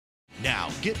Now,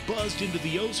 get buzzed into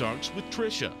the Ozarks with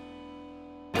Tricia.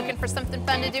 Looking for something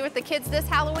fun to do with the kids this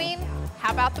Halloween?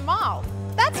 How about the mall?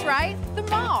 That's right, the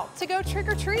mall, to go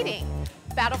trick-or-treating.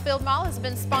 Battlefield Mall has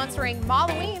been sponsoring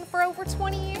MALLOWEEN for over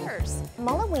 20 years.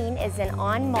 MALLOWEEN is an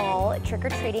on-mall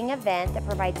trick-or-treating event that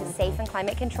provides a safe and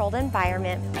climate-controlled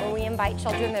environment where we invite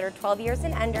children that are 12 years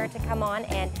and under to come on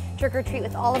and trick-or-treat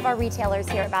with all of our retailers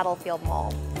here at Battlefield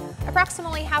Mall.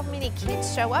 Approximately how many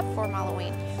kids show up for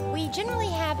MALLOWEEN? We generally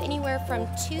have anywhere from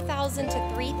 2,000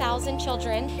 to 3,000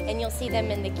 children, and you'll see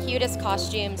them in the cutest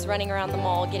costumes running around the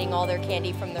mall getting all their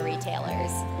candy from the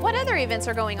retailers. What other events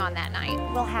are going on that night?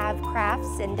 We'll have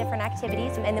crafts and different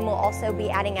activities, and then we'll also be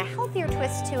adding a healthier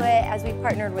twist to it as we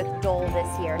partnered with Dole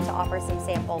this year to offer some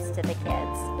samples to the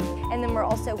kids. And then we're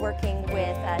also working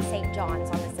with St. John's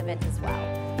on this event as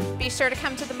well. Be sure to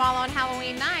come to the mall on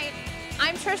Halloween night.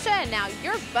 I'm Tricia, and now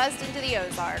you're buzzed into the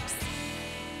Ozarks.